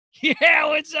Yeah,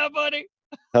 what's up, buddy?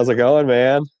 How's it going,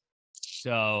 man?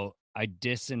 So I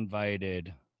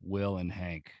disinvited Will and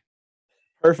Hank.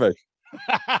 Perfect.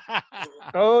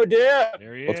 Oh, dear.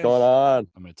 There he What's is. going on?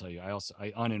 I'm going to tell you,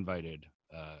 I uninvited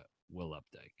Will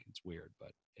Updike. It's weird,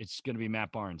 but it's going to be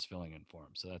Matt Barnes filling in for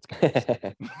him. So that's kind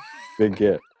of Big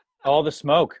get. All the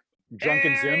smoke.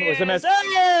 Drunken There Zoom. he It was a mess. is.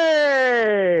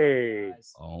 Hey!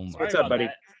 Oh my What's up, buddy?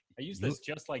 I used this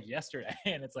just like yesterday,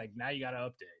 and it's like now you got to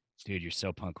update. Dude, you're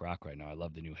so punk rock right now. I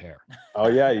love the new hair. Oh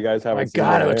yeah, you guys Oh haven't my seen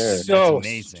God, it my looks hair. so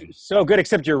amazing. so good.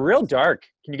 Except you're real dark.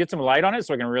 Can you get some light on it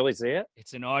so I can really see it?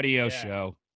 It's an audio Yeah.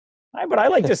 show. But I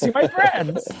like to see my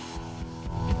friends.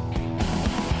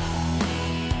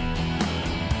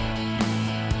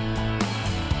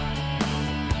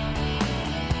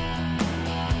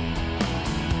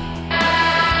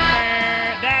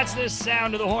 That's the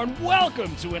sound of the horn.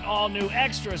 Welcome to an all-new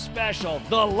extra special,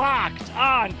 The Locked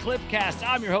On Clipcast.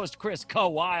 I'm your host, Chris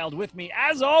Wild. With me,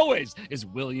 as always, is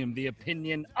William the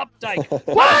Opinion Updike,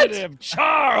 Positive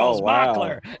Charles Oh, wow.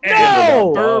 Mockler, No!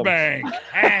 and Burbank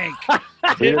Hank.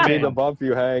 We didn't mean to Hitman. bump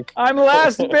you, Hank. I'm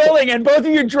last billing, and both of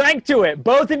you drank to it.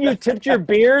 Both of you tipped your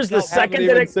beers the No, second Haven't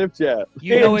that even it sipped yet.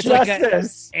 You know it's like a,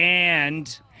 injustice.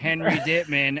 and Henry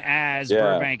Dittman as Yeah.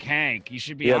 Burbank Hank. You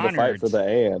should be He had to fight honored. for the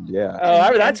and. Yeah.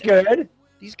 Oh, that's good.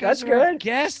 These guys That's are our good.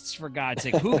 guests, for God's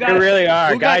sake. Who They got really are.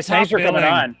 who got Guys, thanks top for coming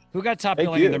billing? on. Who got top Thank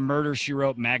billing in you. the Murder, She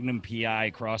Wrote Magnum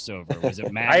PI crossover? Was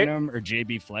it Magnum or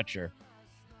JB Fletcher?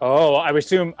 Oh, I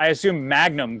assume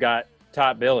Magnum got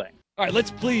top billing. All right, let's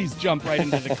please jump right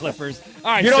into the Clippers.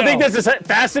 All right, You don't so- think this is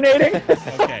fascinating?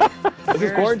 Okay. This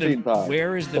is quarantine time.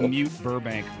 Where is the mute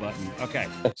Burbank button? Okay,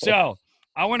 so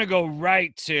I want to go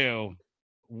right to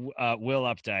Will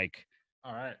Updike.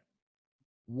 All right.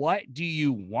 What do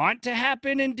you want to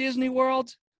happen in Disney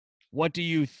World? What do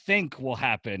you think will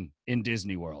happen in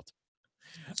Disney World?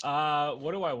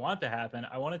 What do I want to happen?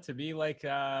 I want it to be like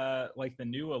the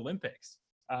new Olympics.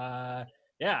 I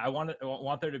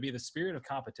want there to be the spirit of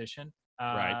competition.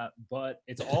 Right. But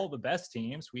it's all the best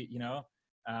teams.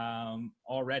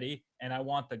 Already, and I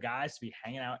want the guys to be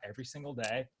hanging out every single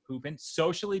day, hooping,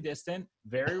 socially distant,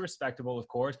 very respectable, of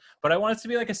course. But I want it to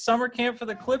be like a summer camp for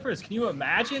the Clippers. Can you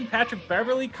imagine Patrick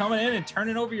Beverly coming in and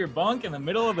turning over your bunk in the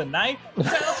middle of the night?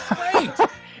 Sounds great.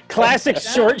 Classic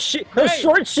short sheet. He'll Right.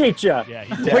 short sheet you Yeah,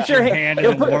 he Put dipped your your ha- hand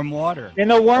he'll in the put- warm water. in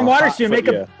the warm Oh, water, hot so you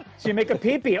foot, make a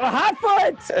pee-pee. A hot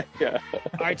foot. Yeah.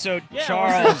 All right, so Yeah,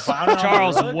 Charles, clowning on the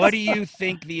Charles, rugs. what do you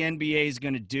think the NBA is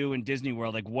going to do in Disney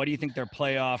World? Like, what do you think their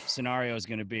playoff scenario is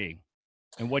going to be,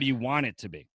 and what do you want it to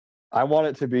be? I want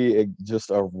it to be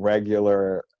just a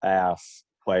regular ass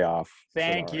playoff.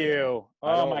 Thank scenario. you.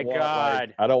 I Oh don't my want,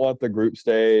 God. I don't want the group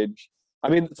stage. I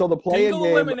mean, so the play-in Single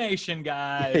game. elimination,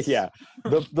 guys. Yeah,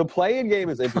 the play-in game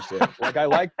is interesting. Like, I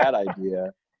like that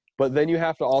idea, but then you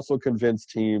have to also convince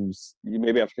teams. You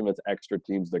maybe have to convince extra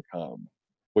teams to come,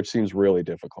 which seems really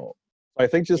difficult. So I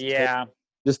think just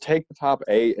take the top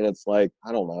 8, and it's like,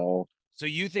 I don't know, So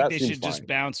you think That they seems should just fine.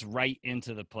 bounce right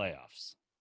into the playoffs?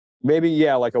 maybe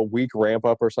like a week ramp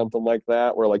up or something like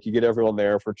that, where like you get everyone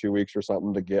there for 2 weeks or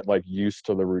something to get like used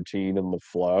to the routine and the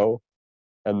flow,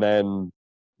 and then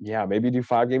maybe do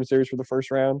 5-game series for the first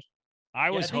round.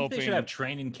 I was I think hoping. they should have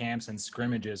training camps and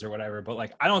scrimmages or whatever. But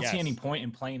like, I don't see any Yes. point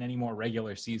in playing any more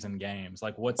regular season games.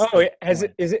 Like, what's Oh, the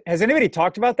point? has anybody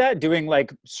talked about that? Doing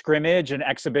like scrimmage and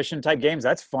exhibition type games?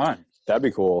 That's fun. That'd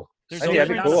be cool. There's, I think that'd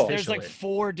be different- cool. there's like Officially.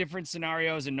 4 different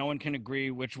scenarios, and no one can agree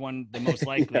which one the most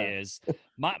likely Yeah. is.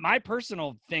 My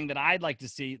personal thing that I'd like to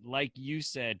see, like you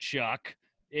said, Chuck,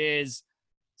 is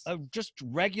just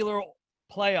regular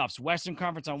playoffs. Western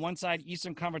Conference on one side,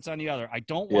 Eastern Conference on the other. I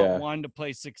don't want Yeah. one to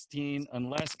play 16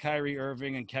 unless Kyrie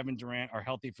Irving and Kevin Durant are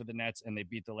healthy for the Nets and they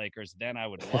beat the Lakers. Then I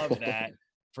would love that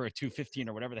for a 2-15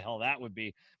 or whatever the hell that would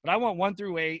be. But I want 1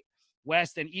 through 8,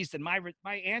 West and East. And my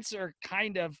answer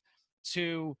kind of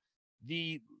to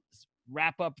the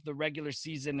wrap up the regular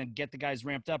season and get the guys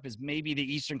ramped up is maybe the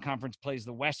Eastern Conference plays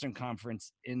the Western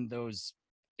Conference in those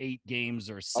 8 games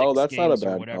or 6 that's not a games or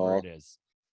bad whatever call. it is.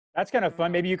 That's kind of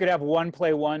fun. Maybe you could have 1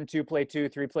 play 1, 2 play 2,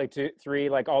 3 play 2, 3,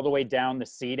 like all the way down the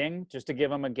seeding, just to give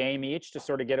them a game each to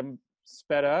sort of get them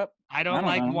sped up. I don't don't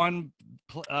like know. one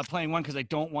playing one because I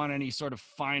don't want any sort of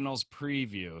finals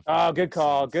preview. if that Oh, good makes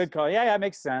call. sense. Good call. Yeah,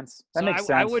 makes sense. That So makes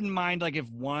I sense. wouldn't mind like if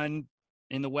one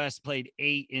in the West played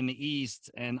 8 in the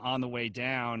East and on the way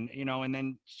down, and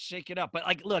then shake it up. But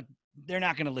like, look, they're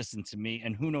not going to listen to me,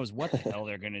 and who knows what the hell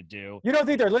they're going to do. You don't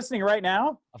think they're listening right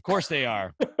now? Of course they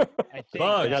are. I think.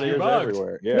 Bug. I got You're ears bugged.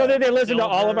 everywhere. You Yeah. know that they listen to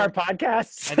all of Silver. our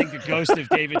podcasts? I think the ghost of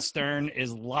David Stern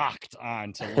is locked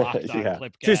on to Locked On Yeah.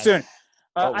 Clipcast. Too soon.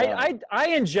 Oh, wow. I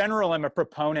in general am a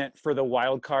proponent for the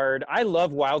wild card. I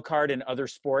love wild card in other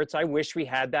sports. I wish we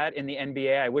had that in the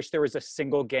NBA. I wish there was a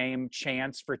single game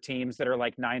chance for teams that are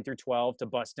like 9 through 12 to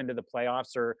bust into the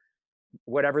playoffs or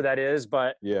whatever that is.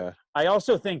 But Yeah. I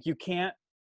also think you can't.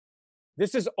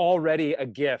 This is already a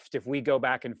gift if we go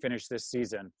back and finish this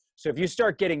season. So if you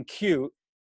start getting cute,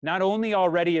 not only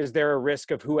already is there a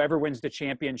risk of whoever wins the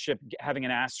championship having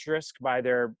an asterisk by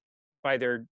their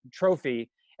trophy,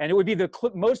 and it would be the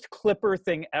most Clipper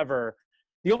thing ever.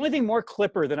 The only thing more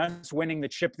Clipper than us winning the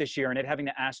chip this year and it having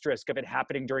the asterisk of it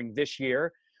happening during this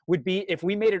year would be if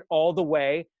we made it all the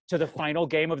way to the final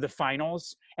game of the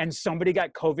finals and somebody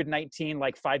got COVID-19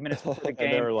 like 5 minutes before the And they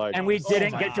game were like, and we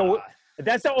didn't get to.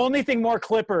 That's the only thing more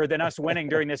Clipper than us winning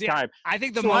during this time. I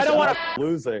think the So most. I don't want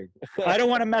losing. I don't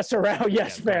want to mess around.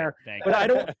 Yes, Yeah, fair. thank But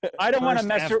you. I don't want to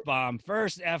mess around. F-bomb.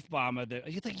 First F-bomb of the.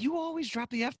 You always drop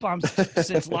the F-bombs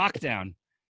since lockdown.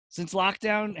 Since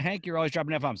lockdown, Hank, you're always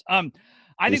dropping F-bombs. I think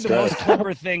He's the right. most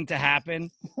Clipper thing to happen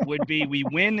would be we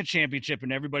win the championship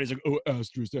and everybody's like, oh,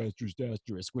 asterisk, asterisk,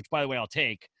 asterisk, which, by the way, I'll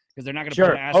take because they're not going to Sure.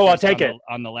 put an Oh, I'll asterisk take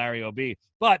on the Larry O.B.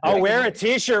 But I'll I think wear the- a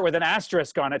T-shirt with an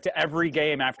asterisk on it to every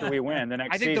game after we win the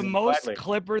next I think season. the most gladly.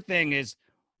 Clipper thing is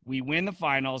we win the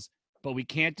finals, but we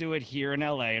can't do it here in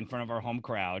LA in front of our home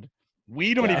crowd.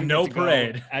 We don't Yeah. even No get to go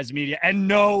parade. as media and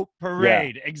no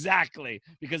parade. Exactly.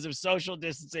 Because of social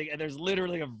distancing. And there's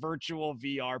literally a virtual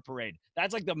VR parade.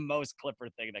 That's like the most Clipper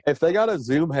thing that If they got a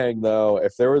Zoom hang, though,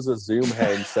 if there was a Zoom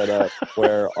hang set up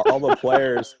where all the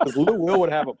players, because Lou Will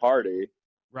would have a party.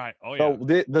 right. Oh yeah.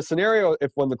 So the scenario,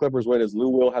 if when the Clippers win, is Lou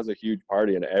Will has a huge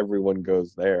party and everyone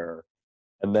goes there,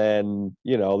 and then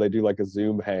they do like a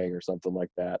Zoom hang or something like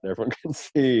that, and everyone can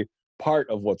see part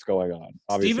of what's going on.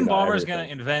 Obviously, Stephen not Ballmer's going to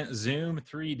everything. invent Zoom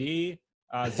 3D,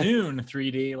 Zune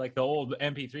 3D, like the old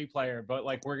MP3 player, but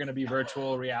like we're going to be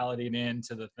virtual reality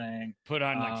into the thing. Put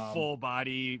on like full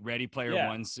body Ready Player yeah.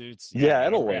 One suits. Yeah,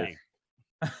 it'll get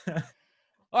work. ready.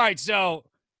 All right, so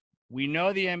we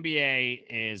know the NBA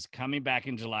is coming back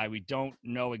in July. We don't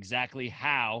know exactly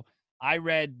how. I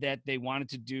read that they wanted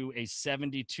to do a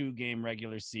 72-game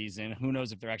regular season. Who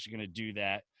knows if they're actually going to do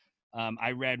that?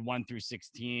 I read 1 through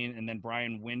 16, and then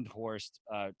Brian Windhorst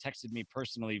texted me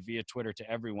personally via Twitter to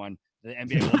everyone. The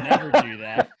NBA will never do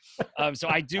that. So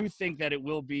I do think that it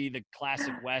will be the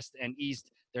classic West and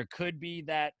East. There could be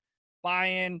that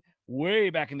buy-in. Way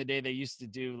back in the day, they used to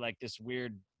do like this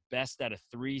weird best out of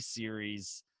 3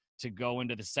 series to go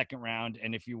into the second round.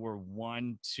 And if you were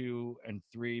 1, 2, and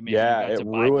 3, maybe Yeah, you got it to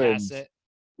bypass ruined. it.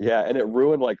 Yeah, and it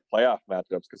ruined like playoff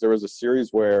matchups because there was a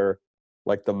series where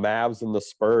like the Mavs and the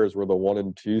Spurs were the 1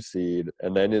 and 2 seed,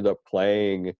 and they ended up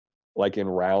playing like in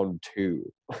round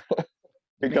 2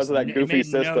 because of that It goofy made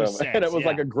no system. sense, And it was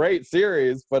like yeah. a great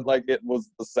series, but like it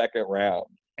was the second round,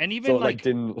 And even so it like like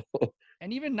didn't.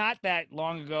 And even not that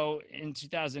long ago in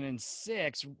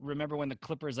 2006, remember when the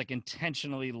Clippers like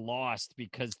intentionally lost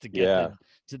because to get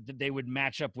they would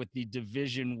match up with the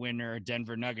division winner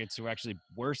Denver Nuggets, who were actually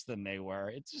worse than they were.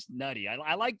 It's just nutty.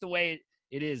 I like the way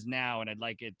it is now, and I'd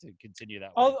like it to continue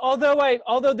that way.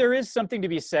 Although there is something to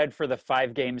be said for the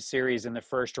 5-game series in the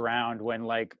first round when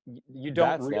like you don't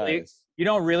That's really nice. you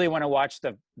don't really want to watch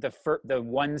the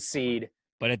 1 seed.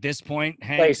 But at this point,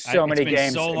 Hank, Play so many it's been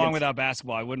games so long against- without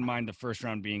basketball. I wouldn't mind the first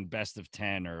round being best of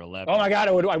 10 or 11. Oh my God,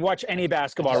 I'd watch any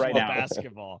basketball Just right love now.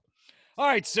 Basketball. All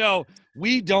right, so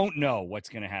we don't know what's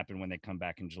going to happen when they come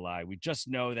back in July. We just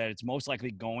know that it's most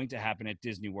likely going to happen at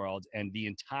Disney World, and the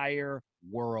entire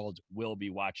world will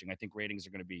be watching. I think ratings are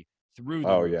going to be through the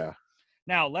Oh roof. yeah.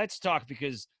 Now, let's talk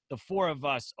because the 4 of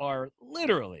us are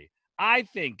literally, I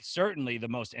think, certainly the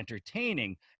most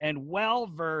entertaining and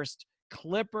well-versed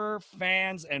Clipper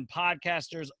fans and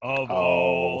podcasters of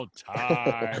all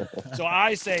time. So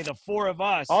I say the 4 of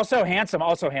us. Also handsome.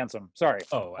 Sorry.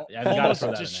 Oh, I've got to Almost throw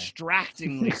that in there.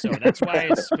 distractingly so. That's why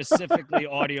it's specifically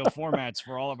audio formats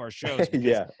for all of our shows. Because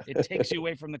Yeah. it takes you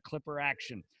away from the Clipper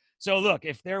action. So look,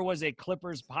 if there was a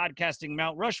Clippers podcasting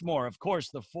Mount Rushmore, of course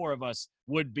the 4 of us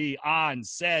would be on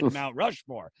said Mount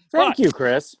Rushmore. Thank But you,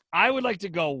 Chris. I would like to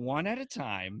go one at a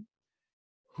time.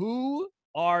 Who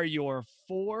are your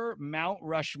 4 Mount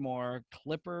Rushmore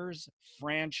Clippers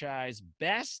franchise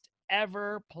best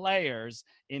ever players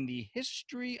in the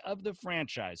history of the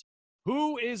franchise?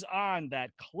 Who is on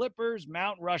that Clippers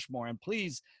Mount Rushmore? And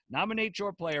please nominate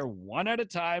your player one at a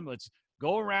time. Let's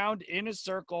go around in a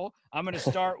circle. I'm going to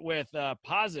start with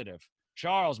positive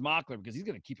Charles Mockler because he's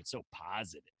going to keep it so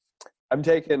positive. I'm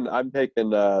taking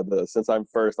since I'm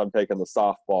first, I'm taking the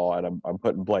softball, and I'm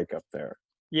putting Blake up there.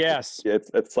 Yes.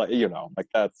 It's like like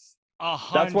that's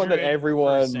one that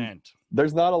everyone. 100%.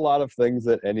 there's not a lot of things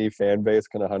that any fan base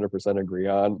can 100% agree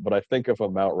on, but I think if a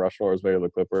Mount Rushmore is made of the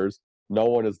Clippers, no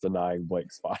one is denying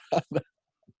Blake's spot on that.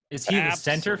 Is he the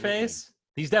center Absolutely. face?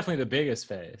 He's definitely the biggest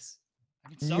face. I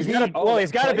mean, He's some He's He's got a people- well.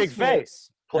 He's got a big placement. face.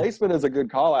 Placement is a good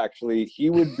call, actually. He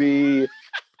would be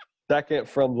second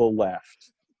from the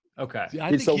left. Okay. I He's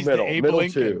think so he's middle, the Abe middle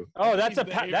Lincoln. two. Oh, that's He's a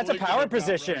the pa- Abe that's a Lincoln power of Mount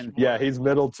position. Rushmore. Yeah, he's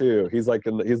middle two. He's like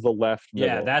he's the left middle.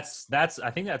 Yeah, that's.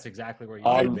 I think that's exactly where you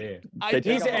Um, should be. I They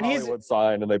think- take out the Hollywood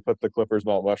sign and they put the Clippers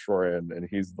Mount Rushmore in, and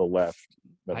he's the left.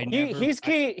 I middle. never- He's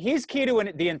key. He's key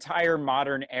to the entire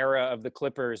modern era of the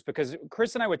Clippers because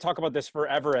Chris and I would talk about this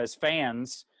forever as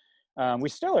fans. We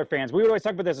still are fans. We would always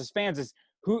talk about this as fans. Is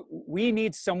who we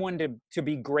need someone to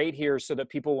be great here so that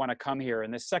people want to come here.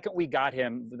 And the second we got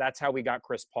him, that's how we got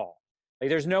Chris Paul. Like,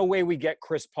 there's no way we get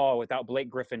Chris Paul without Blake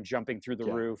Griffin jumping through the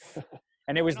Yeah. roof.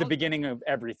 And it was And the also- beginning of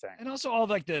everything. And also all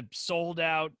like the sold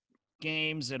out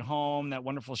games at home, that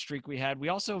wonderful streak we had. We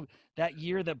also, that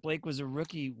year that Blake was a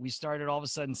rookie, we started all of a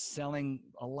sudden selling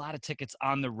a lot of tickets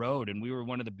on the road. And we were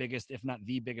one of the biggest, if not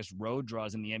the biggest road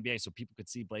draws in the NBA. So people could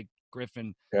see Blake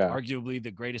Griffin, Yeah. arguably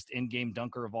the greatest in-game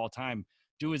dunker of all time,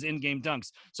 do his in-game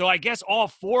dunks. So I guess all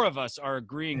four of us are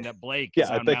agreeing that Blake is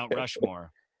Yeah, I on think- Mount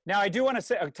Rushmore. Now, I do want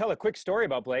to tell a quick story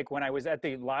about Blake. When I was at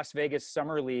the Las Vegas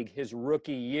Summer League his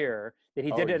rookie year, that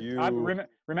he Oh, did it. I you-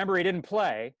 remember he didn't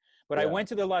play, but I Yeah. went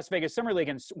to the Las Vegas Summer League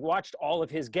and watched all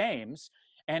of his games.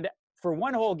 And for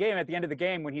one whole game, at the end of the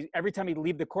game, every time he'd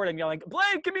leave the court, I'm yelling,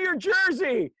 "Blake, give me your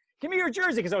jersey! Give me your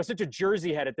jersey!" Because I was such a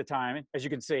jersey head at the time, as you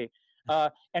can see.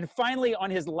 And finally, on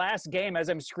his last game, as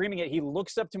I'm screaming it, he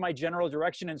looks up to my general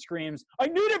direction and screams, "I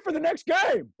need it for the next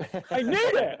game! I need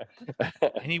it!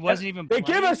 And he wasn't even They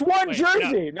give playing? us one Wait,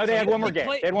 jersey!" No, they So had he- one more he game.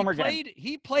 played- They had one he more game. played-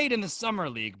 He played in the summer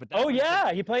league, but that Oh was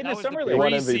yeah, he played in that the was summer the league.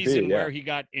 Won MVP, preseason yeah. where he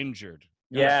got injured.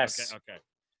 Yes. Okay.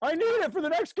 I need it for the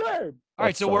next game. All right,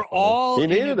 That's so so we're funny. all He in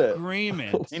needed it.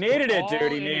 agreement. He needed We're it, dude. all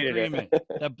He in needed it. agreement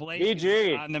That Blake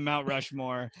BG. is on the Mount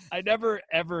Rushmore. I never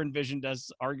ever envisioned us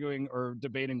arguing or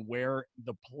debating where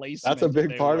the place. That's a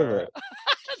big part of it.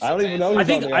 I don't even know. I who's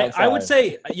think on the I would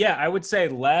outside. say, I would say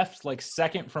left, like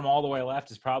second from all the way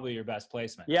left is probably your best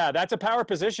placement. Yeah, that's a power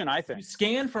position, I You think.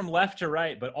 scan from left to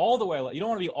right, but all the way left. You don't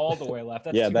want to be all the way left.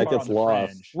 That's Yeah, too that far gets on the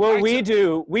lost. fringe. Well, Alright,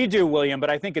 we do, William, but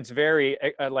I think it's very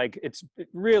like it's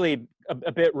really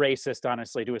a bit racist,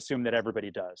 honestly, to assume that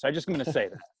everybody does. I'm just going to say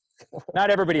that. Not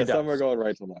everybody Yeah, does. some are going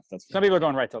right to left. That's Some people are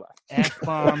going right to left.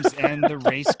 F-bombs and the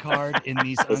race card in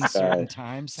these This uncertain guy.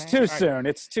 times. It's too All right, soon.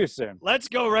 It's too soon. Let's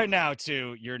go right now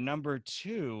to your number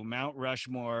 2 Mount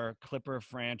Rushmore Clipper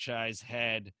franchise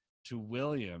head, to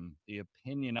William, the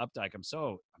opinion updike. I'm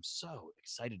so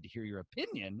excited to hear your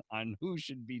opinion on who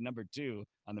should be number 2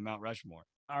 on the Mount Rushmore.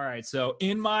 All right. So,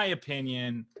 in my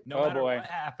opinion, no Oh, matter boy. what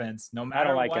happens,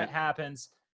 like it.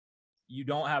 you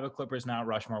don't have a Clippers Mount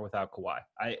Rushmore without Kawhi.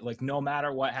 No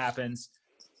matter what happens,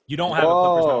 you don't have a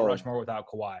Clippers Mount Whoa. Rushmore without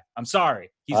Kawhi. I'm sorry.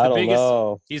 He's I the don't biggest.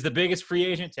 know. He's the biggest free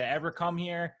agent to ever come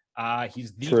here.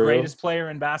 He's the True. greatest player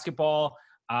in basketball.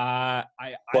 I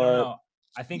don't But- know.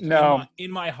 I think No. in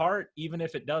my heart, even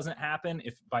if it doesn't happen,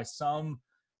 if by some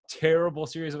terrible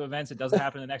series of events it doesn't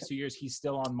happen in the next 2 years, he's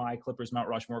still on my Clippers Mount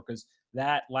Rushmore because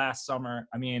that last summer,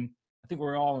 I think we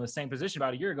were all in the same position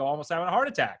about a year ago, almost having a heart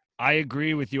attack. I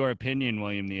agree with your opinion,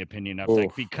 William, the opinion updike,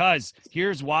 Oof. because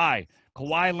here's why.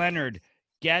 Kawhi Leonard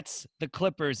gets the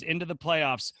Clippers into the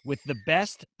playoffs with the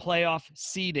best playoff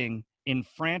seeding in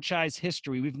franchise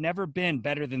history. We've never been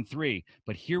better than 3,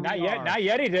 but here Not we yet. are. Not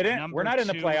yet. He didn't. number We're not in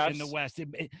the 2 playoffs. in the West.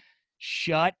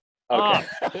 Shut Okay.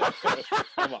 up.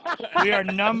 Come on. We are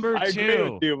number I 2. agree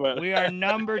with you, but We are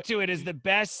number 2. It is the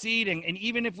best seeding. And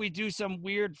even if we do some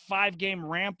weird 5-game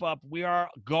ramp up, we are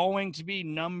going to be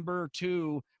number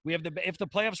 2. We have if the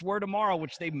playoffs were tomorrow,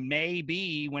 which they may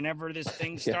be whenever this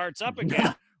thing Yeah. starts up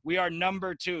again, we are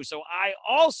number 2. So I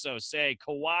also say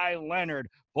Kawhi Leonard.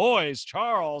 Boys,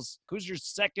 Charles, who's your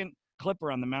second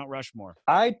Clipper on the Mount Rushmore?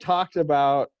 I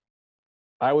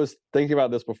was thinking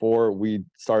about this before we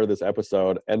started this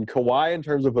episode, and Kawhi in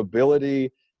terms of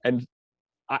ability and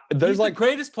there's He's like the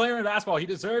greatest player in basketball. He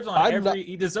deserves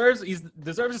he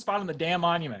deserves a spot on the damn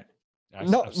monument. I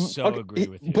no, so okay, agree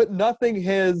with you. but nothing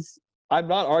I'm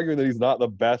not arguing that he's not the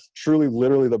best, truly,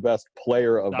 literally the best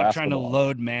player of Stop trying to basketball.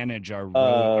 load manage our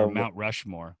Mount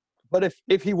Rushmore. But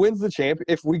if he wins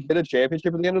if we get a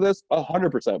championship at the end of this,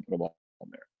 100% put him on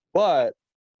there. But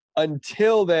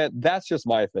until then, that's just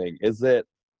my thing. Is that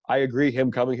I agree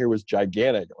him coming here was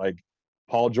gigantic, like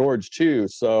Paul George too.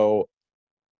 So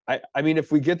I mean,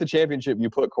 if we get the championship, you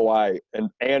put Kawhi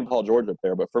and Paul George up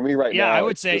there. But for me right now, I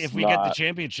would it's say just if we get the not-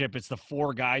 championship, it's the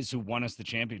 4 guys who won us the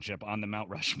championship on the Mount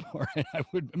Rushmore. And I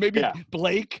would maybe Yeah.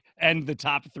 Blake and the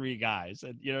top 3 guys.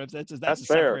 And you know, that's a That's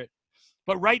fair. separate.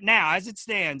 But right now, as it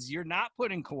stands, you're not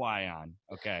putting Kawhi on.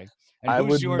 Okay. And I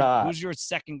would not. who's your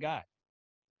second guy?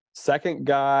 Second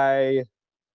guy.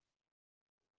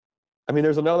 I mean,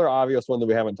 there's another obvious one that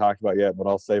we haven't talked about yet, but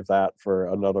I'll save that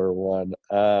for another one.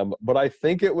 But I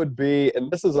think it would be, and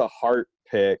this is a heart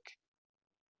pick,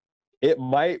 it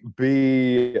might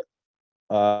be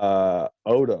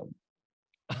Odom.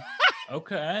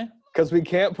 Okay. Because we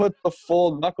can't put the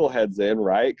full knuckleheads in,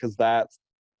 right? Because that's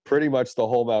pretty much the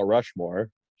whole Mount Rushmore.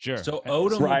 Sure. So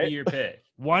Odom would Right. be your pick.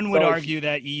 One would So- argue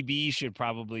that EB should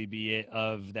probably be it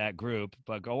of that group,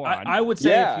 but go on. I would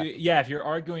say, Yeah. if you're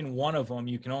arguing one of them,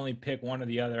 you can only pick one or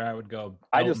the other. I would go.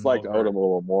 I just liked over. Odom a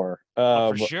little more.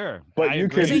 For sure. but I you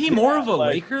agree. could- Isn't he more of a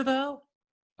like- Laker though?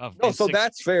 Of- No, and so 6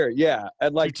 that's fair. Yeah.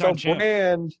 And like, so two-time champ.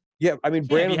 Brand, yeah, I mean, Can't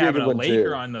Brand be would be a having good a one Laker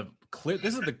too. on the clip.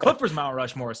 This is the Clippers Mount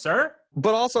Rushmore, sir.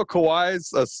 But also,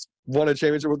 Kawhi's won a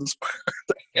championship with the Spurs.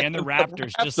 and the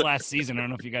Raptors just last season. I don't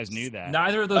know if you guys knew that.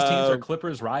 Neither of those teams are Um,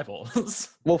 Clippers rivals.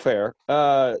 Well, fair.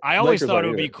 I always Lakers thought it aren't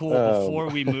would be either. cool before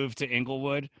we moved to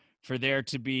Inglewood for there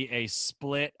to be a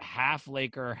split half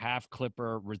Laker, half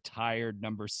Clipper retired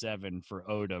number 7 for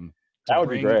Odom. to That would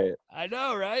be bring- great. I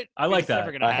know, right? I like It's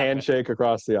never that. gonna A happen. handshake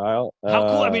across the aisle. How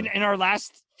cool! I mean, in our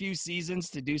last few seasons,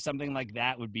 to do something like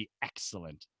that would be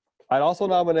excellent. I'd also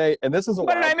nominate, and this is a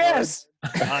What did I wild card. miss?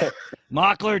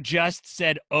 Mockler just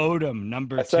said Odom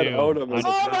number I 2. said Odom is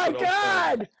on- a Oh my national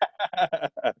God!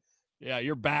 yeah,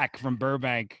 you're back from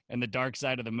Burbank and the dark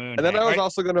side of the moon. And then Hank, I was right?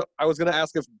 also gonna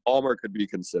ask if Ballmer could be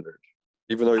considered,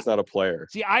 even though he's not a player.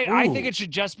 See, I think Ooh. it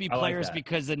should just be I like players that.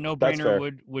 because the That's no-brainer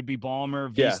fair. would be Ballmer,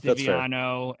 Yeah, Vince that's fair.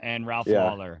 Stiviano, and Ralph Yeah.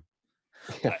 Lawler.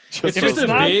 Just It's If just it's a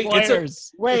not big- it's a-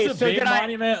 players, Wait, it's a so big did I?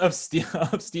 monument of Steve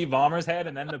Ballmer's head,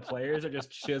 and then the players are just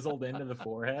chiseled into the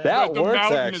forehead. That the works,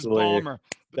 mountain is actually. Ballmer.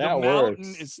 That the mountain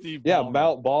works. is Steve Yeah, Ballmer.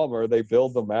 Mount Ballmer. They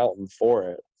build the mountain for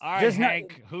it. All right, Does not-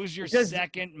 Hank, who's your does-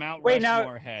 second Mount wait, now-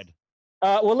 Rushmore head?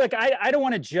 Well, look, I don't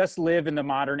want to just live in the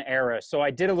modern era. So I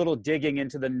did a little digging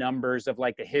into the numbers of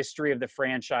like the history of the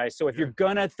franchise. So if you're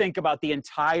going to think about the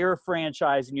entire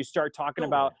franchise and you start talking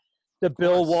about the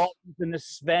Bill course. Waltons and the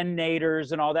Sven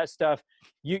Naders and all that stuff,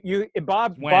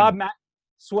 Swen.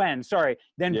 Swen, sorry.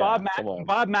 Then Yeah, come on.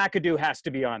 Bob McAdoo has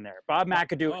to be on there. Bob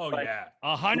McAdoo, Oh like, yeah.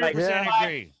 100% Like-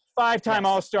 agree. 5-time Yes.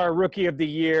 All-Star Rookie of the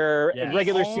Year, Yes.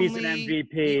 regular The season only-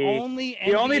 MVP.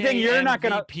 The only thing you're not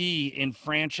gonna- MVP in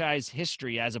franchise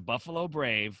history as a Buffalo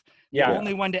Brave. Yeah. The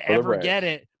only one to For the ever Braves. get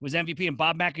it was MVP, and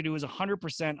Bob McAdoo was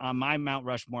 100% on my Mount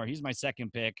Rushmore. He's my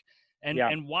second pick, and Yeah.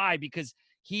 and why? Because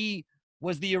he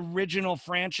was the original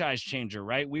franchise changer,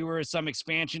 right? We were some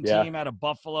expansion Yeah. team out of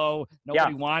Buffalo.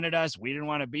 Nobody wanted us. We didn't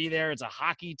want to be there. It's a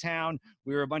hockey town.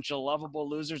 We were a bunch of lovable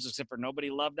losers, except for nobody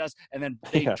loved us. And then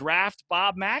they Yeah. draft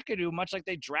Bob McAdoo, much like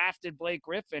they drafted Blake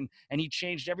Griffin, and he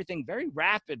changed everything very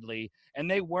rapidly. And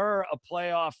they were a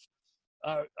playoff,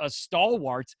 a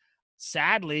stalwart.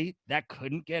 Sadly, that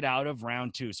couldn't get out of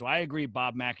round 2. So I agree,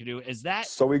 Bob McAdoo. Is that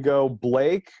So we go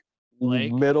Blake,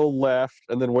 middle left,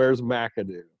 and then where's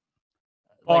McAdoo?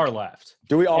 Far left.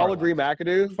 Do we all Far agree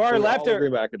McAdoo? Far Do we left all or- agree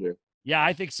McAdoo? Yeah,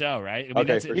 I think so, right? I mean, Okay,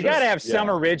 that's- for You sure. got to have some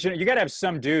Yeah. original. You got to have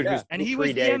some dude Yeah. who's and he who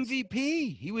was the predates. MVP.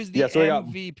 He was the Yeah, so we got-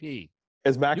 MVP.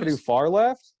 Is McAdoo was- far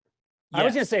left? I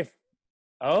was gonna say,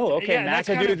 oh, okay, Yeah, that's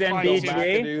McAdoo kinda then funny, BG. too.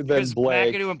 McAdoo, then Because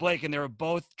Blake. McAdoo and Blake, and they were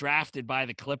both drafted by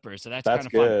the Clippers, so that's That's kind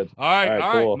of fun. good. All right, All right,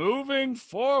 all right. cool. Moving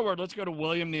forward, let's go to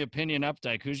William the Opinion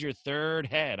Updike. Who's your third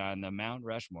head on the Mount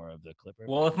Rushmore of the Clippers?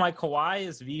 Well, if my Kawhi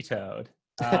is vetoed,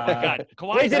 God,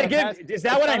 Kawhi. Wait, did gotta it get? pass- Is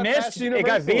that what I gotta missed? pass It got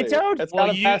universally. vetoed. It's Well,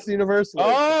 got to you- pass universally.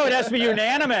 Oh, it has to be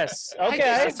unanimous. Okay. I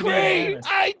Has to be disagree. unanimous.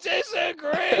 I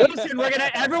disagree. Listen,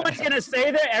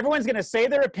 everyone's gonna say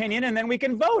their opinion, and then we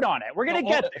can vote on it. We're gonna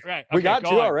get there. Right. We okay, got go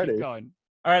two on, keep alreally. going.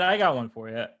 all right, I got one for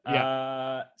you.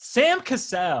 Sam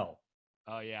Cassell.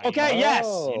 Oh yeah. Okay, you know- yes.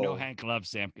 You know Oh. Hank loves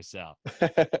Sam Cassell.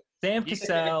 Sam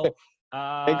Cassell.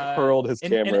 Hank hurled his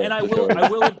camera. And I to will,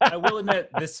 show you. I will admit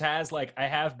this has like I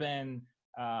have been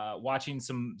watching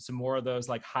some more of those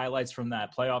like highlights from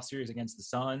that playoff series against the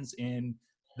Suns in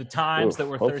the times Oof, that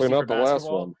were hopefully thirsty not for the last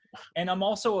basketball. one. And I'm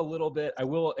also a little bit, I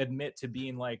will admit to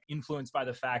being like influenced by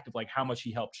the fact of like how much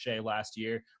he helped Shea last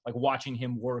year. Like watching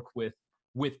him work with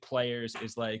players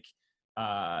is like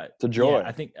It's a joy. yeah,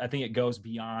 I think it goes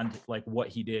beyond like what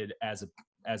he did as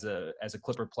a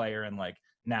Clipper player and like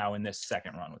now in this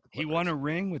second run with the He Clippers. won a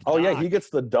ring with. Oh yeah, Doc. he gets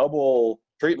the double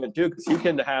treatment too because he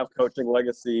can have coaching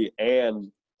legacy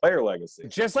and Player legacy.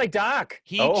 Just like Doc.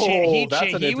 He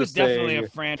that's an was definitely a interesting-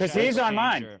 franchise. 'Cause he's on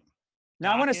mine. changer.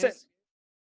 Now I want to Doc say, is?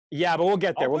 yeah, but we'll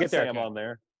get there. I'll We'll put get there. Sam on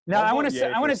there. No, I'll I vote want to say,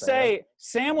 yay I want to for say,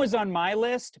 Sam was on my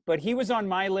list, but he was on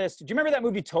my list. Do you remember that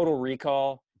movie Total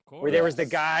Recall, Of where there was the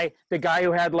course. guy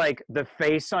who had like the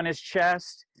face on his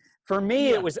chest? For me,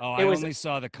 Yeah. it was Oh, it I was only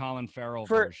saw the Colin Farrell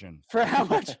for- version. for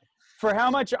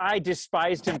how much I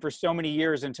despised him for so many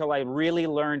years until I really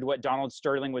learned what Donald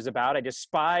Sterling was about. I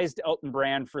despised Elton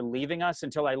Brand for leaving us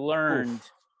until I learned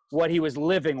what he was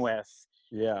living with.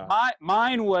 Yeah.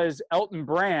 Mine was Elton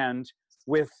Brand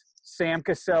with Sam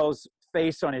Cassell's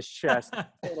face on his chest.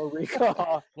 Total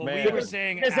Recall. Well, Man. we were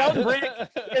saying Because Elton Brand,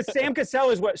 because Sam Cassell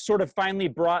is what sort of finally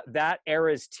brought that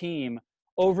era's team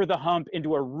over the hump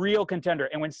into a real contender.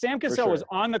 And when Sam Cassell was sure.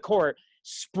 on the court,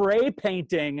 spray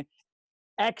painting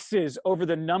X's over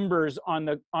the numbers on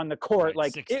the court, right,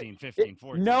 like 16, 15,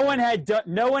 14. no one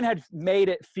had made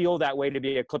it feel that way to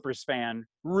be a Clippers fan,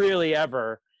 really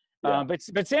ever. Yeah. But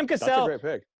Sam That's a Cassell. great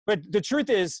pick. But the truth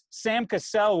is, Sam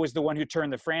Cassell was the one who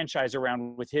turned the franchise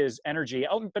around with his energy.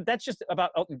 But that's just about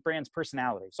Elton Brand's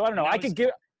personality. So I don't know. And I could give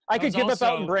up also-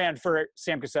 Elton Brand for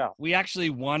Sam Cassell. We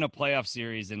actually won a playoff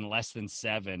series in less than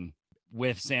 7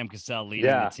 with Sam Cassell leading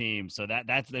Yeah. the team. So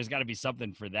that's there's got to be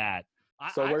something for that.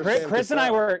 So where's Chris, Sam Chris and I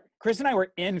Cassell?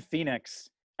 were in Phoenix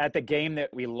at the game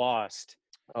that we lost,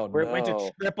 Oh, where it went to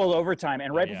no. triple overtime.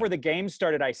 And right Yeah. before the game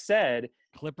started, I said,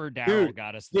 Clipper Darryl Dude,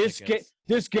 got us the tickets.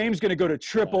 this game's going to go to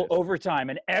triple Nice. overtime.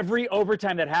 And every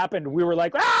overtime that happened, we were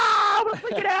like, ah, we're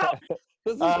freaking out.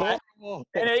 This is Uh, horrible.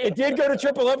 And it did go to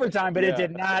triple overtime, but it Yeah.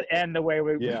 did not end the way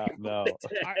we Yeah, no.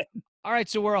 All right,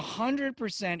 so we're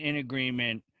 100% in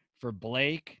agreement for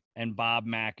Blake and Bob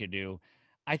McAdoo.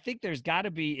 I think there's got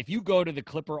to be, if you go to the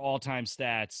Clipper all-time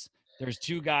stats, there's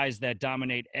 2 guys that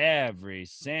dominate every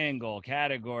single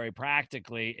category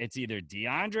practically. It's either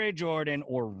DeAndre Jordan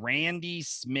or Randy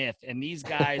Smith, and these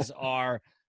guys are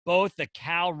both the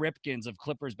Cal Ripkens of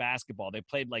Clippers basketball. They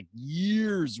played like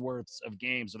years worth of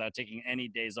games without taking any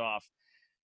days off.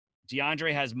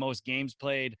 DeAndre has most games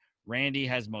played. Randy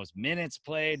has most minutes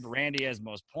played. Randy has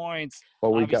most points.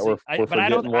 Well, we're Obviously, forgetting but I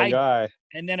don't- one guy.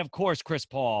 And then, of course, Chris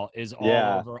Paul is all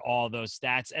Yeah. over all those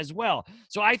stats as well.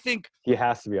 So I think He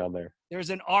has to be on there.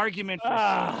 there's an argument for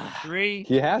Ah. 3.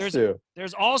 He has There's- to.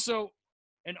 There's also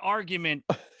an argument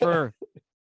for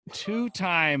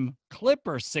 2-time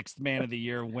Clipper 6th Man of the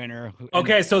Year winner.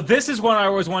 Okay, so this is what I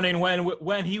was wondering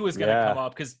when he was going to Yeah. come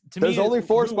up, because to There's me, only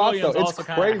 4 Lou spots, Williams though. It's also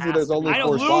kinda crazy has there's to be only I know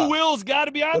 4 Lou spots. Will's got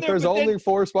to be on But there. there's but then only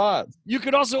 4 spots. you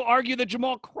could also argue that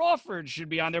Jamal Crawford should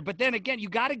be on there. But then again, you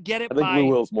got to get it I think by. Lou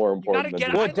Will's more You got to important get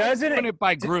than it. Well, I like doesn't doing it- it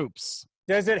by groups.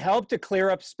 Does it help to clear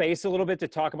up space a little bit to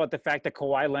talk about the fact that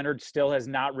Kawhi Leonard still has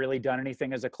not really done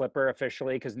anything as a Clipper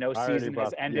officially because no I already season brought-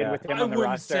 has ended yeah. with him I on the wouldn't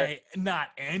roster? say not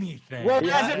anything. Well,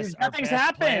 Yeah. hasn't- That's our nothing's best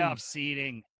happened. Playoff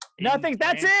seeding. in Nothing-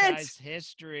 that's it. franchise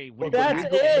History. But That's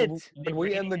when it. When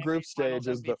we end the group stage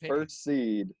as the first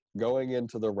seed going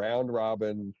into the round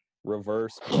robin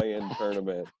reverse play-in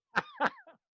tournament,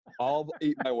 I'll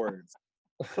eat my words.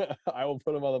 I will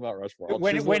put him on the Mount Rushmore. I'll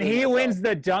When chisel it in he myself. wins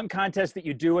the dunk contest that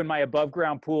you do in my above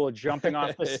ground pool, jumping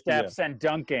off the Yeah. steps and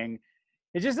dunking,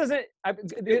 it just doesn't.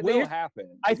 it will happen.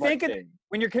 I It's my think king.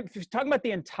 when you're talking about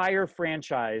the entire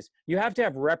franchise, you have to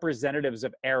have representatives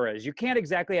of eras. You can't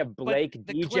exactly have Blake,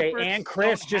 the DJ, Clippers and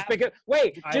Chris don't just have- because.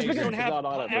 Wait, I just agree. because don't have Not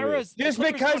on it for me. eras. the Just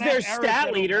Clippers because don't have they're eras stat that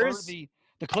are leaders- worthy.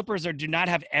 The Clippers do not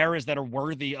have eras that are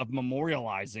worthy of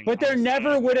memorializing. But there I'm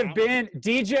never saying, would you have know? been.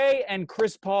 DJ and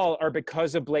Chris Paul are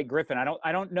because of Blake Griffin.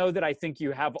 I don't know that I think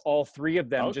you have all 3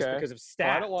 of them just Okay. because of Well,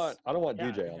 stats. I don't want Yeah, I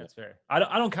DJ think on it. that's fair.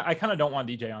 I kind of don't want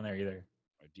DJ on there either.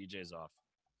 DJ's off.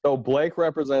 So Blake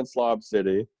represents Lob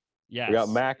City. Yes. We got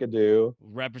McAdoo.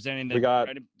 representing the. We got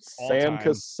Sam all-time.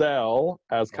 Cassell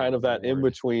as kind of that Lord.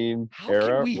 in-between How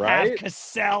era, can we right? have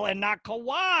Cassell and not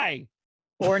Kawhi?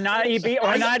 Or not EB,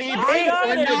 or not EB, I got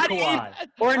or it, not Kawhi.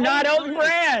 or not I Elton agree.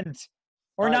 Brand,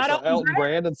 or All right, not so Elton Elton Brand.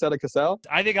 Brand instead of Cassell.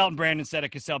 I think Elton Brand instead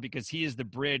of Cassell because he is the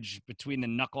bridge between the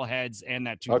knuckleheads and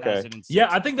that 2006. Yeah,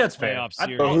 I think that's fair. Playoff I-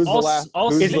 series. So who's the I'll, last- I'll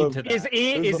who's cede the- to that. Is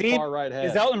Who's the he far right head?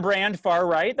 is Elton Brand far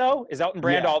right though? Is Elton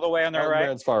Brand Yeah. all the way on the Elton right?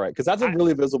 Brand's far right because that's a I-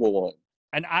 really visible one.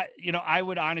 And I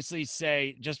would honestly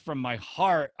say, just from my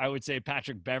heart, I would say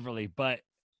Patrick Beverly. But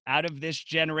out of this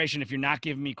generation, if you're not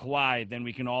giving me Kawhi, then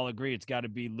we can all agree it's got to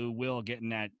be Lou Will getting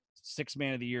that 6th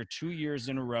Man of the Year 2 years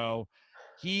in a row.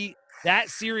 That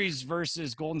series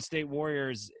versus Golden State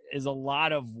Warriors is a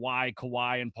lot of why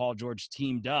Kawhi and Paul George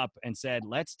teamed up and said,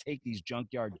 let's take these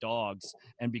junkyard dogs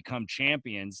and become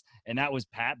champions. And that was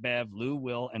Pat Bev, Lou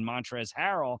Will, and Montrezl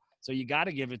Harrell. So you got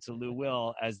to give it to Lou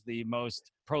Will as the most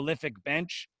prolific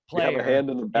bench You have a player hand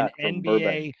in the in bat from Burbank.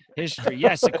 NBA history?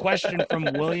 Yes, a question from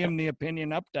William the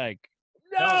Opinion Updike.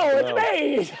 No, it's no.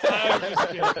 me. I was just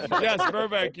kidding. Yes,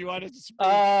 Burbank, you wanted to speak.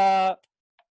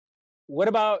 What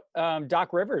about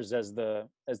Doc Rivers as the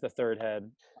third head?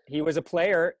 He was a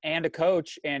player and a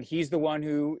coach, and he's the one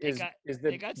who They is got-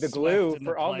 the got the swept glue in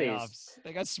the for all these. playoffs.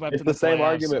 They got swept It's in the same playoffs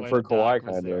argument for when Kawhi, Doc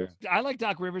was kind of. there. I like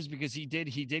Doc Rivers because he did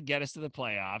get us to the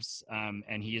playoffs,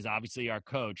 and he is obviously our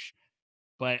coach.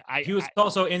 But He was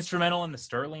also instrumental in the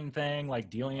Sterling thing, like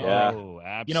dealing with, Yeah. oh,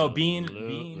 absolutely. you know,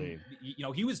 being, you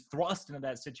know, he was thrust into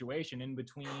that situation in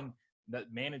between the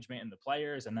management and the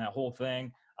players and that whole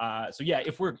thing. So yeah,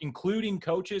 if we're including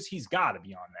coaches, he's got to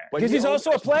be on there. But Because he he's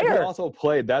also a player. He also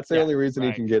played. That's the Yeah, only reason he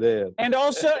right. can get in. And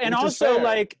also, Which is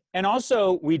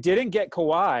fair. we didn't get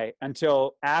Kawhi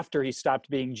until after he stopped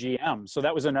being GM. So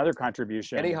that was another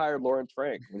contribution. And he hired Lawrence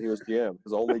Frank when he was GM.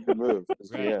 His only good move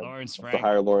as Right, GM Lawrence was to Frank.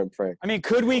 hire Lawrence Frank. I mean,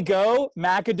 could we go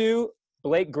McAdoo,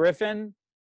 Blake Griffin,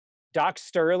 Doc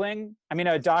Sterling? I mean,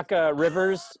 Doc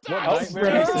Rivers. What Oh,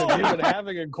 nightmares Sterling. have you been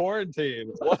having in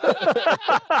quarantine?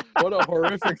 What a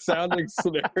horrific sounding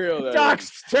scenario that Doc is.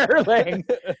 Sterling.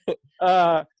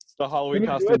 The Halloween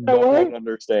Can we do costume it that no way? one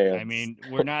understands. I mean,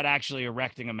 we're not actually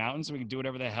erecting a mountain, so we can do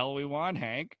whatever the hell we want,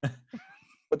 Hank.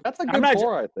 but that's a I'm good not-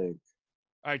 four, I think.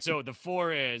 All right, so the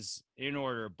four is in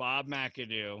order: Bob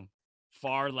McAdoo,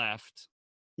 far left;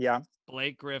 Yeah.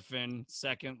 Blake Griffin,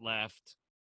 second left;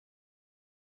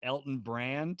 Elton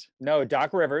Brand, No,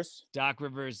 Doc Rivers. Doc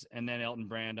Rivers, and then Elton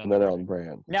Brand on And then the Elton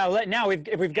Brand. Now,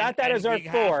 if we've got that And as our we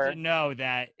have four, to know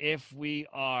that if we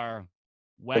are In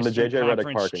the Western JJ Redick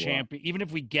Conference parking lot. champion, even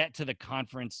if we get to the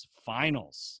conference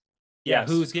finals, Yeah, Yes.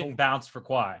 who's getting bounced for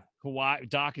Kawhi? Kawhi,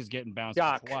 Doc is getting bounced.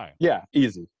 Doc. For Kawhi. Yeah,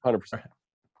 easy. 100%. I'll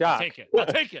Doc. take it. I'll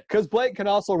take it. Because Blake can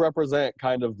also represent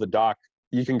kind of the Doc.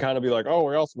 You can kind of be like,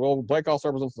 oh, Blake also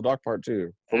represents the Doc part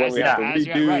too. For when As- we have to yeah, as-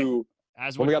 yeah, redo,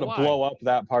 As when we with got to Kawhi. blow up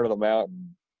that part of the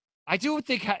mountain. I do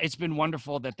think it's been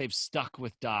wonderful that they've stuck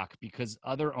with Doc because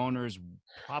other owners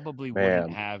probably wouldn't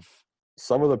Man. have.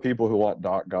 Some of the people who want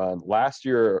Doc gone. Last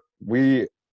year, we,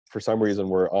 for some reason,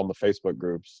 were on the Facebook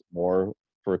groups more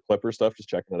for Clipper stuff, just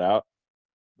checking it out.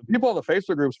 The people on the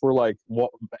Facebook groups were like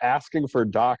asking for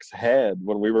Doc's head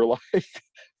when we were like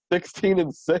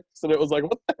 16-6, and it was like,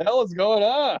 what the hell is going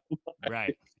on? Right.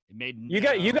 It made You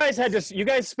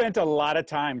guys spent a lot of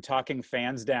time talking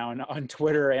fans down on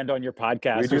Twitter and on your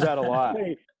podcast. We do that a lot.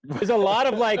 There's a lot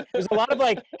of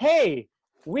like, hey,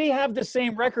 we have the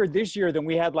same record this year than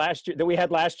we had last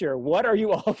year. What are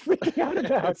you all freaking out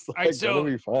about? It's like, All right, so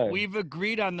gonna be fine. We've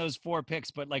agreed on those four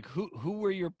picks, but like, who were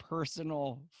your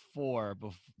personal four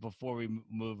before we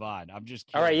move on? I'm just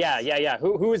All right, curious. yeah.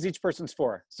 Who is each person's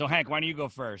for? So Hank, why don't you go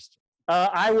first?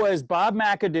 I was Bob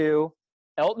McAdoo,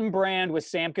 Elton Brand with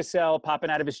Sam Cassell popping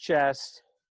out of his chest,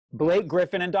 Blake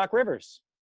Griffin, and Doc Rivers.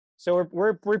 So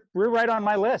we're right on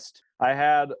my list. I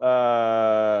had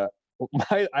I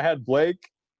had Blake,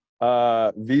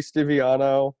 V.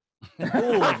 Stiviano.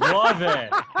 Ooh, love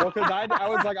it. Well, because I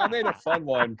was like, I made a fun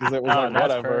one because it was Oh, like that's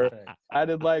whatever. perfect. I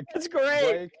did like That's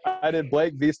great. I did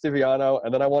Blake, V. Stiviano,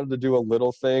 and then I wanted to do a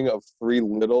little thing of 3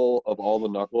 little of all the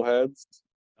knuckleheads,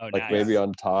 Oh, like nice. maybe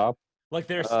on top. Like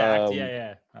they're stacked. Um,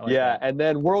 Yeah. I like Yeah, that. and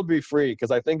then World Be Free,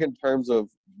 because I think in terms of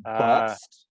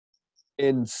bust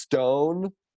in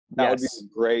stone, that would Yes. be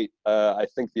great. I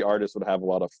think the artist would have a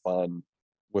lot of fun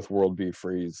with World Be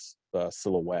Free's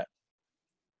silhouette.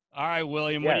 All right,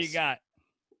 William, what do you Yes.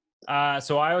 got?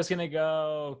 So I was gonna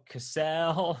go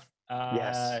Cassell.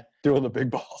 Yes. Doing the big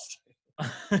balls.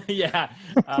 Yeah.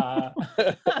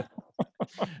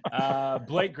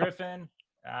 Blake Griffin.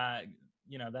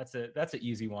 That's an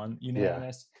easy one.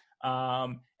 Unanimous.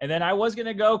 And then I was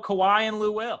gonna go Kawhi and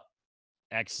Lou Will.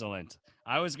 Excellent.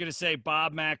 I was going to say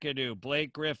Bob McAdoo,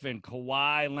 Blake Griffin,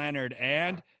 Kawhi Leonard,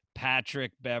 and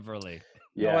Patrick Beverly.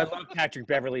 Yeah. I love Patrick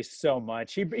Beverly so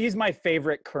much. He's my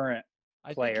favorite current.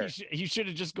 I Player. think he should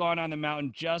have just gone on the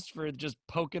mountain just for just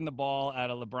poking the ball out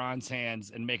of LeBron's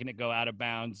hands and making it go out of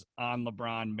bounds on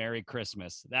LeBron. Merry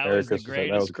Christmas. That Merry was the Christmas, that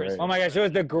greatest was great. Christmas. Oh my gosh, it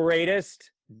was the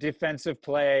greatest defensive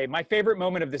play. My favorite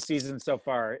moment of the season so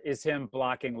far is him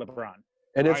blocking LeBron.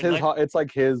 And it's All right,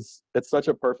 it's such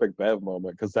a perfect Bev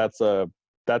moment because that's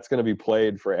going to be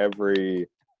played for every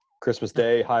Christmas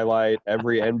Day highlight,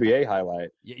 every NBA highlight.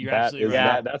 You're absolutely is-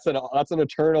 right. Yeah. That's an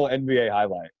eternal NBA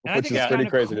highlight, And I which think is it's pretty kinda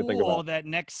crazy to think cool about. that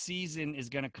next season is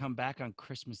going to come back on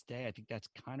Christmas Day. I think that's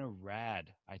kind of rad.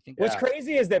 I think What's that's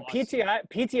crazy is that awesome.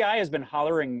 PTI has been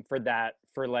hollering for that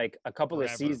for like a couple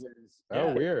Forever. of seasons. Oh,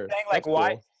 Yeah. weird. Saying like, That's why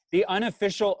cool. the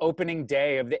unofficial opening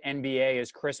day of the NBA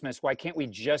is Christmas? Why can't we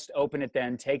just open it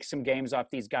then? Take some games off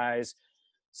these guys.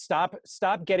 Stop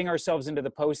getting ourselves into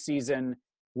the postseason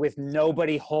with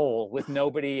nobody whole, with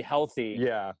nobody healthy,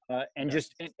 Yeah. and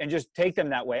just take them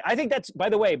that way. I think that's, by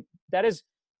the way, that is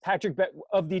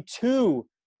of the two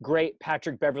great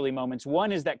Patrick Beverley moments.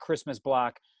 One is that Christmas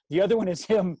block. The other one is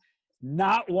him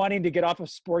not wanting to get off of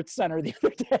Sports Center the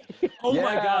other day. Oh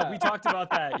my God, Yeah. we talked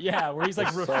about that. Yeah, where he's like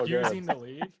That's so good. refusing to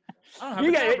leave. I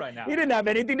don't have a job right now. He didn't have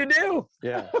anything to do.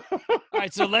 Yeah. All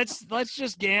right, so let's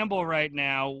just gamble right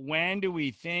now. When do we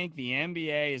think the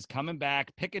NBA is coming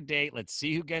back? Pick a date. Let's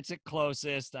see who gets it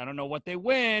closest. I don't know what they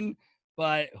win,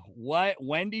 but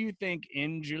when do you think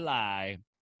in July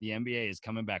the NBA is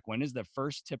coming back? When is the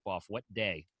first tip-off? What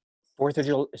day? 4th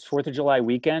of July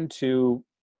weekend. Too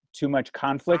much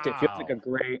conflict. It feels like a Wow.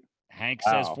 great. Hank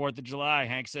says Wow. 4th of July.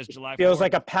 Hank says July 4th. Feels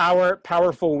like a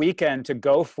powerful weekend to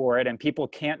go for it, and people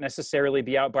can't necessarily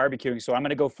be out barbecuing. So I'm going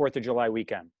to go 4th of July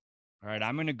weekend. All right,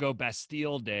 I'm going to go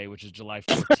Bastille Day, which is July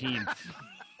 14th.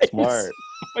 Smart.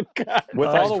 Oh, God. With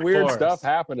Of all the weird course. stuff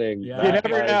happening. Yeah. You that,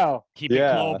 never like, know. Keep it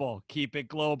Yeah. global. Keep it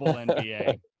global,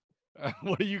 NBA.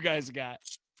 What do you guys got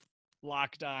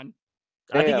locked on?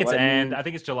 I think Damn, it's I end. mean- I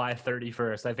think it's July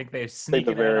 31st. I think they sneak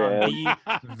it in very on end.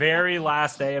 the very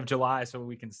last day of July, so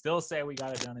we can still say we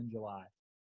got it done in July.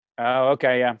 Oh,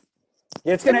 okay, yeah.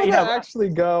 It's I'm gonna, gonna actually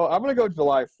go. I'm gonna go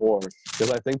July 4th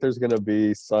because I think there's gonna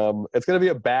be some. It's gonna be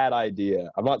a bad idea.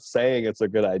 I'm not saying it's a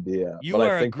good idea. You but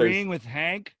are I think agreeing with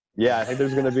Hank? Yeah, I think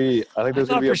there's gonna be. I think I there's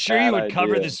gonna thought be for a sure you bad would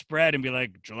cover idea. the spread and be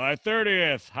like, July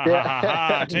 30th. Ha, Yeah. ha, ha,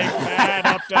 ha. Take that,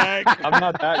 up, Hank. I'm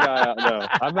not that guy. No,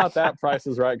 I'm not that Price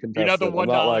is Right contestant. You're not the I'm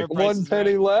not $1 like Price one is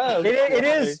penny less. It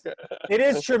is. Like, It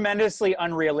is tremendously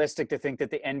unrealistic to think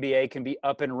that the NBA can be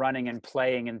up and running and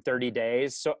playing in 30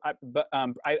 days. So,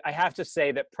 I have to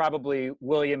say that probably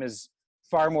William is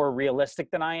far more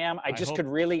realistic than I am. I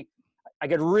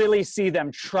could really see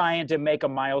them trying to make a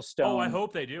milestone. Oh, I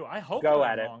hope they do. I hope Go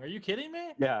I'm at it. wrong. Are you kidding me?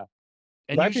 Yeah.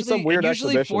 And Might be some weird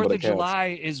usually exhibition, 4th but of it counts.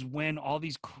 July is when all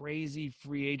these crazy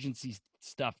free agency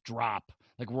stuff drop.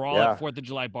 Like we're all Yeah. at 4th of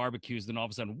July barbecues, then all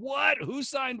of a sudden, what? Who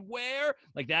signed where?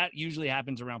 Like that usually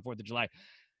happens around 4th of July.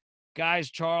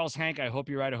 Guys, Charles, Hank, I hope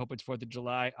you're right. I hope it's 4th of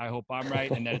July. I hope I'm right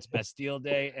and that it's Bastille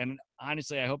Day. And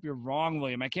honestly, I hope you're wrong,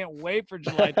 William. I can't wait for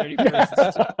July 31st.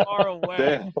 It's too far away.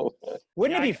 Damn.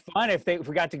 Wouldn't Yeah, it be fun if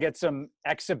we got to get some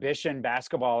exhibition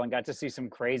basketball and got to see some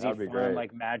crazy That'd be fun great.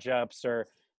 like matchups or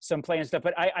some playing stuff?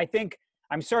 But I think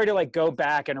I'm sorry to like go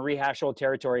back and rehash old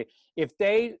territory. If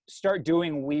they start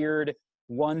doing weird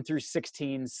 1 through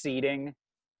 16 seeding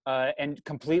and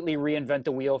completely reinvent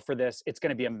the wheel for this, it's going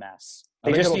to be a mess. I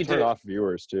They think just it'll need turn to. off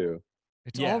viewers too.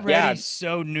 It's Yeah. already Yeah.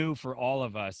 so new for all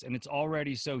of us, and it's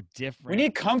already so different. We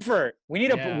need comfort. We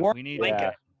need Yeah, a warm we need- blanket.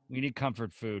 Yeah. We need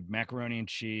comfort food, macaroni and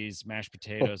cheese, mashed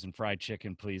potatoes, and fried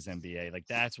chicken, please, NBA. Like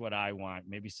that's what I want.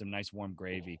 Maybe some nice warm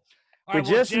gravy. All We right,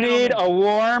 well, just need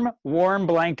gentlemen, a warm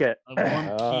blanket. a warm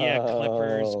Kia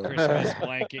Clippers Oh. Christmas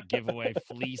blanket giveaway,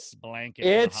 fleece blanket. For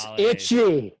the It's holidays.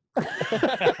 itchy.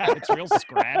 It's real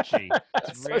scratchy.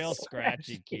 It's So real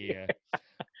scratchy, Kia.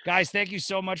 Guys, thank you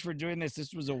so much for doing this.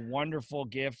 This was a wonderful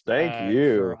gift. Thank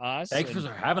you. for us. Thanks and-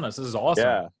 for having us. This is awesome.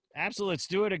 Yeah. Absolutely. Let's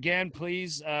do it again,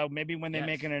 please. Maybe when they Yes.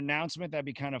 make an announcement, that'd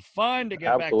be kind of fun to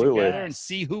get Absolutely. back together and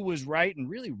see who was right and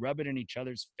really rub it in each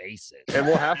other's faces. And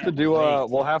we'll have to do Great.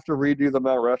 we'll have to redo the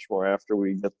Mount Rushmore after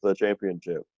we get the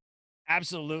championship.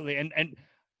 Absolutely. And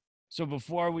so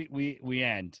before we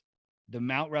end, the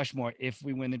Mount Rushmore, if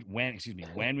we win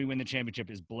when we win the championship,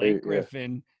 is Blake Yeah.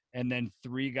 Griffin and then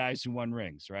 3 guys who won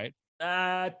rings, right?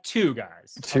 2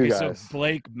 guys. Two guys. So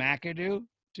Blake McAdoo,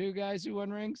 2 guys who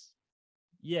won rings.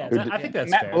 Yeah, Who I think that's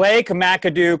Matt fair. Blake,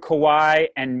 McAdoo, Kawhi,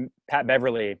 and Pat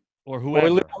Beverly. Or whoever.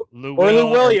 Lou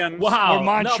Will, Williams. Wow. Or No,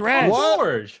 Montrez. Paul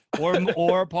George.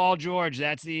 or Paul George.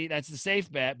 That's the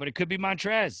safe bet, but it could be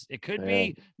Montrez. It could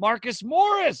be Yeah. Marcus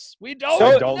Morris. We don't So-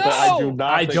 I know. don't. I do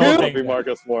not. I think don't it'll think be that.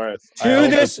 Marcus Morris. To I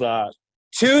hope this- it's not.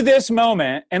 To this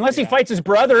moment, unless he Yeah. fights his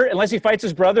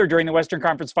brother during the Western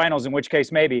Conference Finals, in which case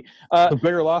maybe. It's a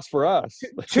bigger loss for us.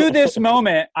 To this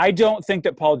moment, I don't think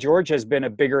that Paul George has been a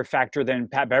bigger factor than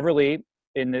Pat Beverly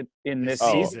in this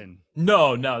Oh. season. season.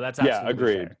 No, that's absolutely Yeah,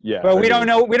 agreed. fair. Yeah, But we agreed. don't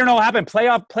know. We don't know what happened.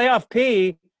 Playoff P.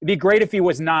 It'd be great if he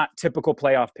was not typical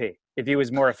playoff P. If he was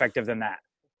more effective than that,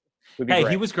 would be Hey,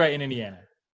 great. he was great in Indiana.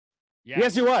 Yeah.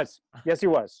 Yes, he was. Yes, he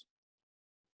was.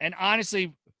 And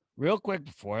honestly, real quick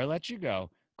before I let you go,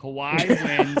 Kawhi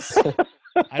wins.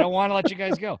 I don't want to let you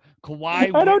guys go. I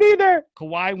don't either.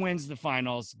 Kawhi wins the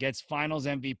finals, gets finals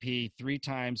MVP 3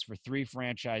 times for 3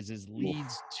 franchises,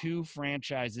 leads 2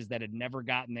 franchises that had never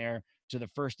gotten there to the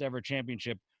first ever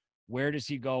championship. Where does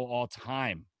he go all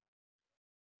time?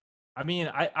 I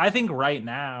mean, I think right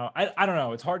now, I don't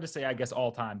know. It's hard to say, I guess,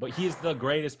 all time, but he's the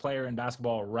greatest player in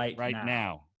basketball right Right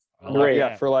now. I Three. Yeah,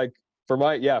 that.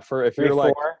 for if 3, you're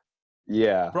like 4.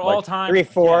 like, all time, 3,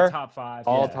 4. top 5.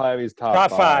 all yeah. time he's top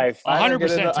Top 5. 5. I don't get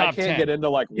 100% into- I top can't 10. get into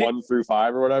like 1 through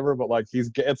 5 or whatever, but like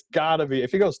it's gotta be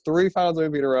if he goes 3 finals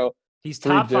MVP in a row. He's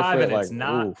 3 top 5 and different, it's like,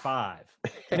 not oof. 5.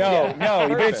 No,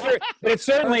 but it's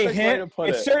certainly Perfect way him. to put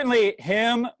It's it. certainly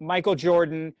him, Michael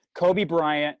Jordan, Kobe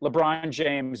Bryant, LeBron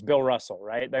James, Bill Russell,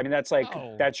 right? I mean, that's like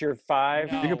No. that's your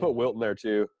 5. No. You can put Wilt in there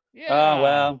too. Yeah. Oh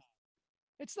well,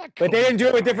 It's not. but they Kobe didn't do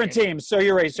it with different Bryant. teams, so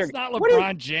you're right. It's not What do you-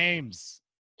 LeBron James.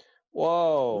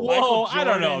 Whoa. Whoa, Michael I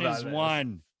don't know Jordan about is this.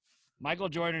 1. Michael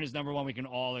Jordan is number 1. We can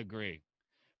all agree.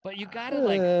 But you gotta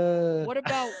like. What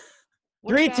about?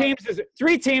 What 3 about,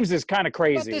 teams is kind of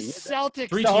what about crazy. the It's Celtics?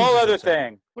 Three a teams whole is other absurd.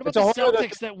 thing. What It's about a the whole other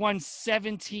Celtics that won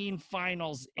 17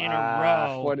 finals in a Ah,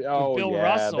 row what- with oh, Bill yeah,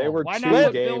 Russell? they were Why two not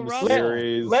with Bill game Russell?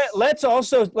 series. Let's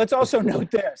also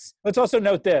note this. Let's also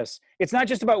note this. It's not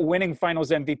just about winning Finals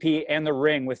MVP and the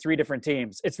ring with 3 different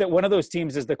teams. It's that one of those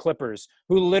teams is the Clippers,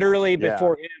 who literally Yeah.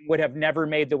 before him would have never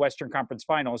made the Western Conference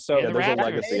Finals. So Yeah, Yeah, the there's a Raptors.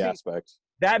 legacy aspect.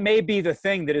 that may be the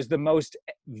thing that is the most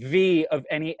V of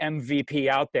any MVP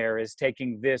out there is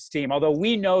taking this team. Although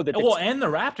we know that Well, and the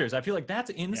Raptors. I feel like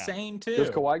that's insane too. Does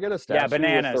Kawhi get a statue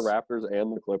bananas. with the Raptors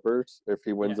and the Clippers if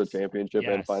he wins the Yes. championship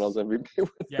and Yes. Finals MVP?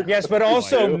 Yeah. yes, but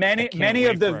also too. many I can't many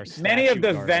wait of for the our many of statue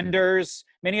the garden.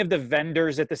 many of the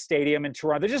vendors at the stadium in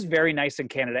Toronto, they're just very nice in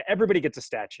Canada. Everybody gets a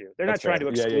statue. They're That's not trying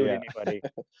fair. to Yeah, yeah, exclude yeah. anybody.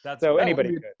 That's So That anybody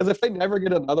would be- could. Because if they never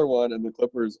get another one and the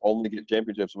Clippers only get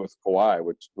championships with Kawhi,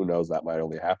 which who knows, that might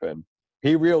only happen.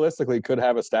 He realistically could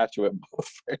have a statue at both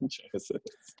franchises.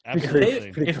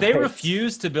 Absolutely. if they Great.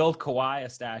 refuse to build Kawhi a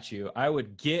statue, I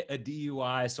would get a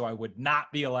DUI so I would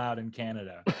not be allowed in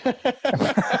Canada.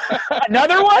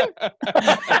 Another one?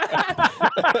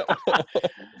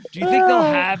 Do you think they'll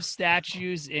have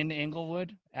statues in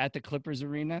Inglewood at the Clippers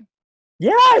arena?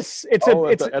 Yes, it's Oh,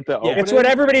 it's at the it's opening? what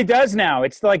everybody does now.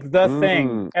 It's like the thing.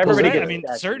 Mm. Everybody Well, gets I mean, a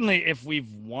statue. certainly if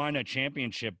we've won a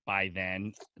championship by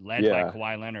then, led Yeah. by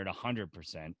Kawhi Leonard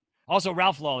 100%. Also,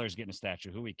 Ralph Lawler's getting a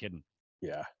statue. Who are we kidding?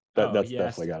 Yeah, Oh, that's yes.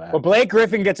 definitely got to Well, happen. Blake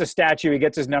Griffin gets a statue. He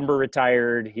gets his number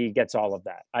retired. He gets all of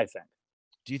that, I think.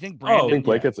 Do you think Oh, I Brandon? think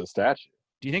Blake gets a statue.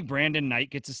 Do you think Brandon Knight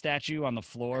gets a statue on the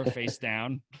floor, face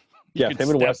down? You Yeah, can him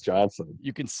and step- Wes Johnson.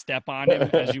 You can step on him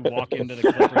as you walk into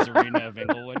the Clippers arena of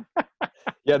Inglewood.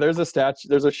 Yeah, there's a statue.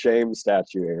 There's a shame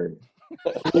statue area.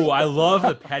 Ooh, I love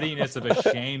the pettiness of a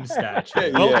shame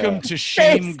statue. Yeah. Welcome to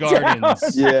Shame Face down.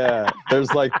 Gardens. Yeah,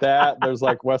 there's like that. There's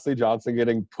like Wesley Johnson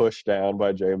getting pushed down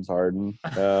by James Harden.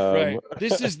 Right.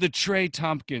 This is the Trey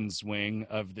Tompkins wing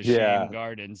of the Yeah. Shame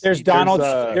Gardens. There's He- Donald.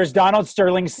 uh, There's Donald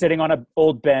Sterling sitting on an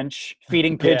old bench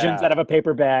feeding pigeons Yeah. out of a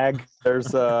paper bag.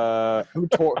 There's who was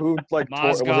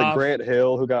Mozgov. it Grant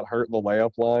Hill who got hurt in the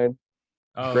layup line?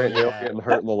 Oh, Grant Hill yeah. getting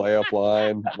hurt in the layup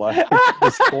line. Like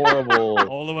it's horrible.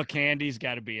 Ola Candy's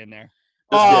got to be in there.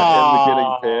 Yeah, him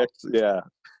Aw. getting picked. Yeah.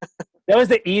 That was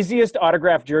the easiest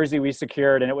autographed jersey we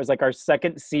secured, and it was like our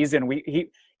second season.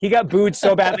 He got booed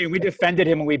so badly, and we defended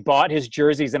him, and we bought his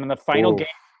jerseys. And in the final Ooh. game,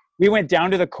 we went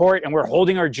down to the court, and we're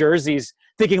holding our jerseys,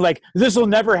 thinking like this will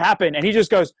never happen. And he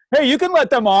just goes, "Hey, you can let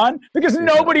them on," because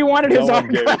nobody wanted his No one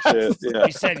gave a autographs. shit. Yeah.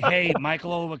 He said, "Hey,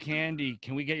 Michael Olowokandi,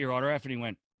 can we get your autograph?" And he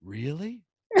went, "Really?"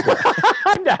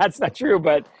 That's not true,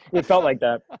 but it felt like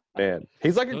that. Man,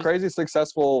 he's like a Those- crazy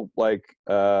successful like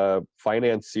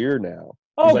financier now.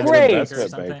 Oh, He's like an great! investment Or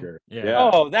something. banker. Yeah.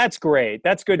 Oh, that's great.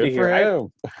 That's good to Good hear. for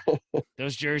I- him.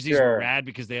 Those jerseys Sure. were rad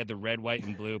because they had the red, white,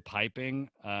 and blue piping.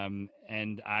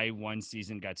 And I one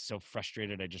season got so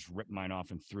frustrated, I just ripped mine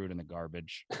off and threw it in the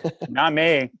garbage. Not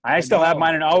me. I still have know.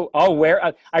 mine, and I'll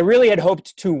wear. I really had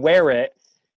hoped to wear it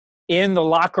in the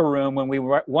locker room when we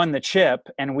won the chip,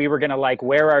 and we were gonna like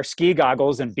wear our ski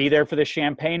goggles and be there for the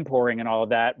champagne pouring and all of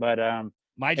that. But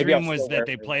My Maybe I'll dream was still wear that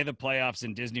they it. play the playoffs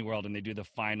in Disney World and they do the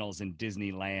finals in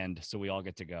Disneyland, so we all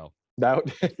get to go. That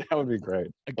would be great.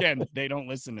 Again, they don't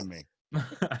listen to me.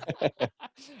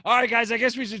 All right, guys, I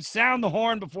guess we should sound the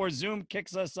horn before Zoom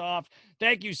kicks us off.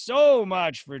 Thank you so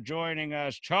much for joining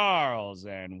us, Charles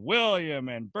and William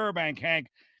and Burbank Hank.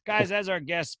 Guys, as our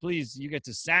guests, please, you get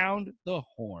to sound the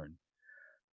horn.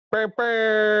 Oh,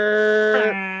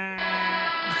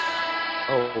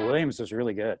 oh, Williams was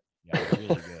really good. Yeah, really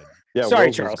good. yeah, Sorry,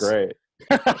 Will's was Charles. great.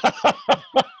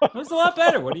 It was a lot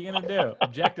better. What are you going to do?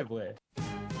 Objectively.